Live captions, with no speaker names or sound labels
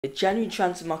The January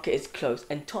transfer market is closed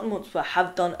and Tottenham Hotspur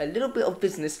have done a little bit of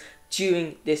business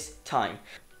during this time.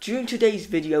 During today's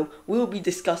video, we will be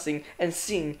discussing and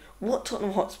seeing what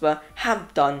Tottenham Hotspur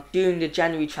have done during the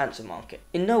January transfer market.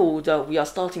 In no order, we are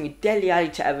starting with Dele Alli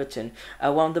to Everton,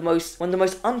 one of the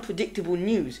most unpredictable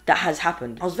news that has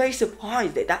happened. I was very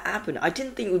surprised that happened. I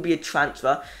didn't think it would be a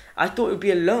transfer. I thought it would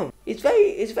be a loan. It's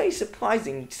very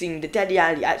surprising seeing that Dele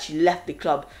Alli actually left the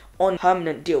club on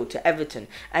permanent deal to Everton,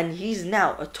 and he's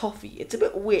now a toffee. It's a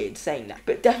bit weird saying that,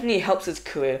 but definitely helps his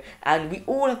career, and we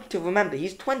all have to remember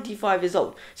he's 25 years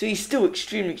old, so he's still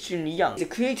extremely young. He's a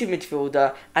creative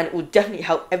midfielder, and it will definitely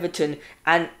help Everton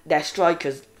and their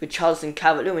strikers, Richarlison,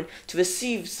 Calvert-Lewin, to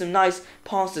receive some nice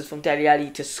passes from Dele Alli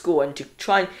to score and to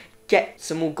try and get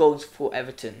some more goals for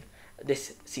Everton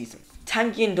this season.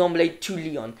 Tanguy Ndombele to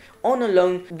Lyon. On a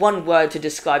loan, one word to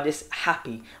describe this: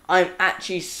 happy. I'm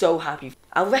actually so happy.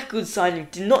 Our record signing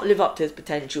did not live up to his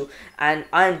potential, and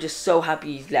I am just so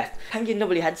happy he's left. Tanguy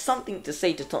Ndombele had something to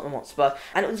say to Tottenham Hotspur,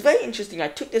 and it was very interesting. I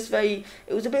took this it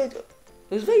was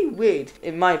very weird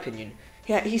in my opinion.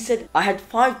 He said, "I had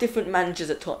 5 different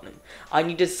managers at Tottenham. I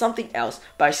needed something else,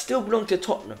 but I still belong to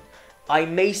Tottenham. I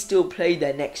may still play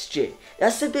there next year."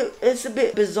 It's a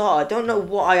bit bizarre. I don't know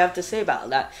what I have to say about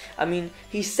that. I mean,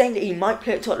 he's saying that he might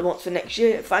play at Tottenham Hotspur next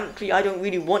year. Frankly, I don't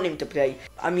really want him to play.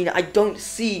 I mean, I don't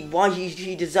see why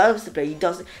he deserves to play.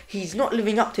 He's not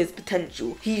living up to his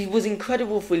potential. He was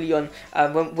incredible for Lyon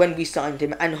when we signed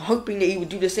him, and hoping that he would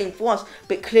do the same for us,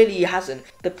 but clearly he hasn't.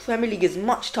 The Premier League is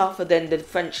much tougher than the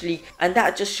French League, and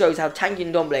that just shows how Tanguy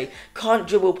Ndombele can't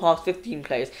dribble past 15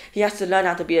 players. He has to learn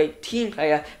how to be a team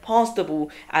player, pass the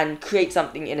ball and create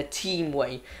something in a team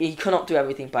way. He cannot do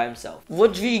everything by himself.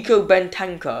 Rodrigo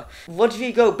Bentancur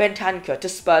to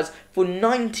Spurs for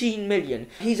 19 million.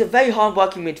 He's a very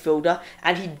hard-working midfielder,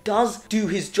 and he does do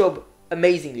his job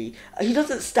amazingly. He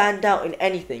doesn't stand out in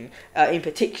anything in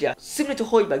particular. Similar to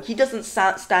Højbjerg, he doesn't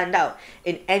stand out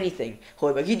in anything.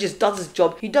 Højbjerg, he just does his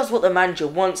job. He does what the manager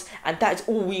wants, and that is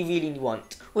all we really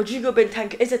want. Rodrigo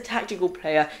Bentancur is a tactical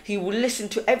player. He will listen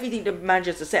to everything the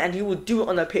manager has to say, and he will do it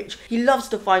on the pitch. He loves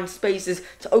to find spaces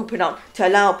to open up, to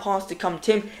allow a pass to come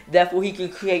to him, therefore he can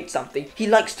create something. He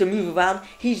likes to move around.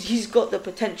 He's got the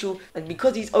potential, and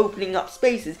because he's opening up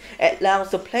spaces, it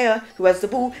allows the player who has the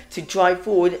ball to drive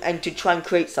forward and to try and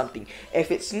create something. If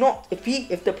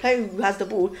the player who has the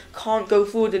ball can't go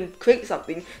forward and create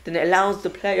something, then it allows the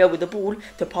player with the ball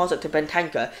to pass it to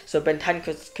Bentancur, so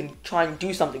Bentancur can try and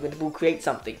do something with the ball, create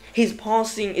something. His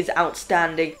passing is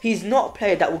outstanding. He's not a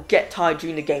player that will get tired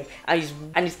during the game, and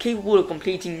he's capable of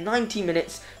completing 90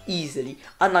 minutes easily,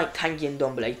 unlike Tanguy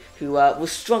Ndombele, who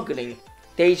was struggling.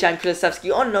 Dejan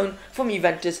Kulusevski on loan from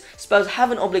Juventus. Spurs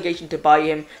have an obligation to buy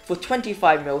him for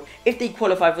 25 mil if they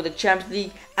qualify for the Champions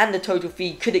League, and the total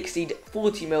fee could exceed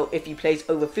 40 mil if he plays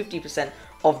over 50%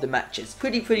 of the matches.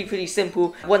 Pretty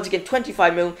simple. Once again,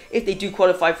 25 mil if they do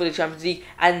qualify for the Champions League,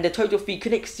 and the total fee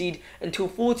can exceed until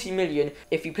 40 million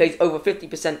if he plays over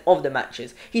 50% of the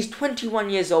matches. He's 21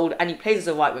 years old and he plays as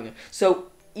a right winger, so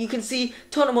you can see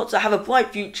Tottenham Hotspur have a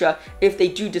bright future if they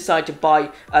do decide to buy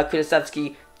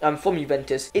Kulusevski from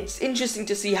Juventus. It's interesting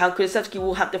to see how Kulusevski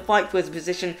will have to fight for his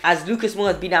position, as Lucas Moura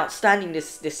has been outstanding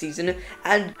this season,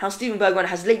 and how Steven Bergwijn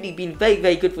has lately been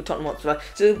very good for Tottenham Hotspur.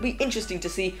 So it'll be interesting to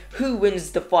see who wins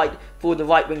the fight for the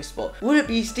right wing spot. Will it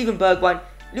be Steven Bergwijn,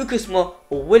 Lucas Moura,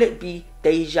 or will it be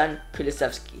Dejan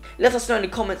Kulusevski? Let us know in the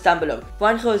comments down below.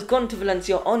 Bryan has gone to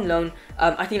Valencia on loan.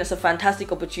 I think that's a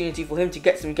fantastic opportunity for him to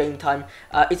get some game time.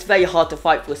 It's very hard to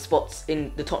fight for spots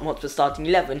in the Tottenham Hotspur starting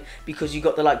 11 because you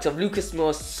got the likes of Lucas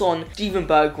Moura, Son, Steven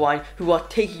Bergwijn, who are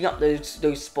taking up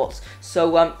those spots.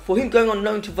 So for him going on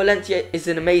loan to Valencia is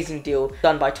an amazing deal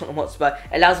done by Tottenham Hotspur.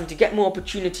 It allows him to get more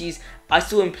opportunities. I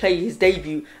saw him play his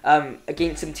debut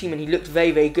against some team, and he looked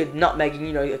very good,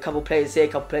 nutmegging, a couple players here, a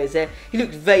couple players there. He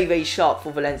looked very sharp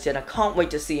for Valencia, and I can't wait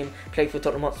to see him play for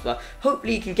Tottenham Hotspur.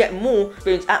 Hopefully he can get more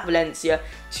experience at Valencia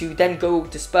to then go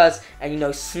to Spurs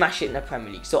and smash it in the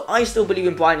Premier League. So I still believe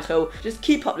in Bryan. Just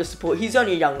keep up the support. He's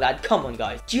only a young lad. Come on,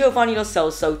 guys. Giovani or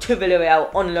Celso to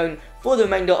Villarreal on loan for the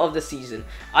remainder of the season.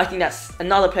 I think that's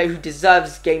another player who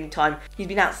deserves game time. He's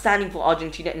been outstanding for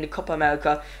Argentina in the Copa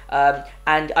America,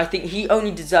 and I think he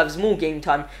only deserves more game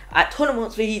time. At Tottenham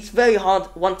Hotspur, it's very hard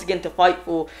once again to fight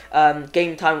for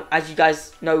game time. As you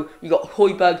guys know, you got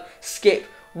Højbjerg, Skip,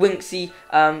 Winksy,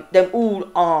 them all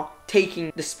are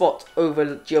taking the spot over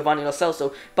Giovani or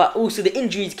Celso, but also the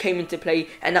injuries came into play,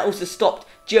 and that also stopped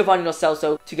Giovani or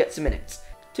Celso to get some minutes.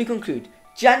 To conclude,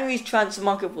 January's transfer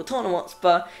market for Tottenham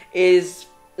Hotspur is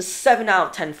a 7 out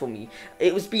of 10 for me.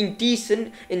 It was been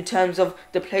decent in terms of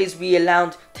the players we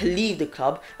allowed to leave the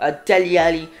club. Dele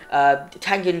Alli,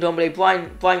 Tanguy Ndombele,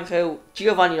 Bryan,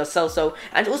 Giovani or Celso,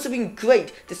 and also been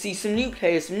great to see some new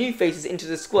players, some new faces into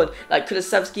the squad like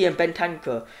Kulusevski and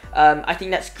Bentancur. I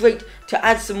think that's great to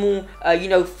add some more,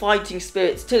 fighting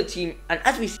spirits to the team. And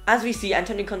as we see,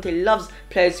 Antonio Conte loves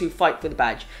players who fight for the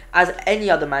badge, as any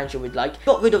other manager would like.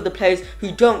 Got rid of the players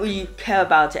who don't really care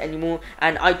about it anymore,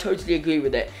 and I totally agree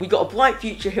with it. We got a bright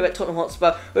future here at Tottenham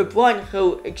Hotspur with Bryan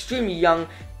extremely young,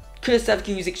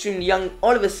 Kulusevski who's extremely young,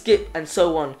 Oliver Skip, and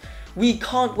so on. We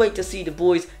can't wait to see the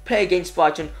boys play against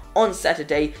Brighton on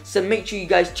Saturday, so make sure you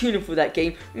guys tune in for that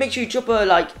game. Make sure you drop a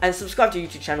like and subscribe to the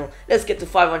YouTube channel. Let's get to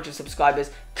 500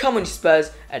 subscribers. Come on,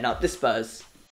 Spurs, and up the Spurs.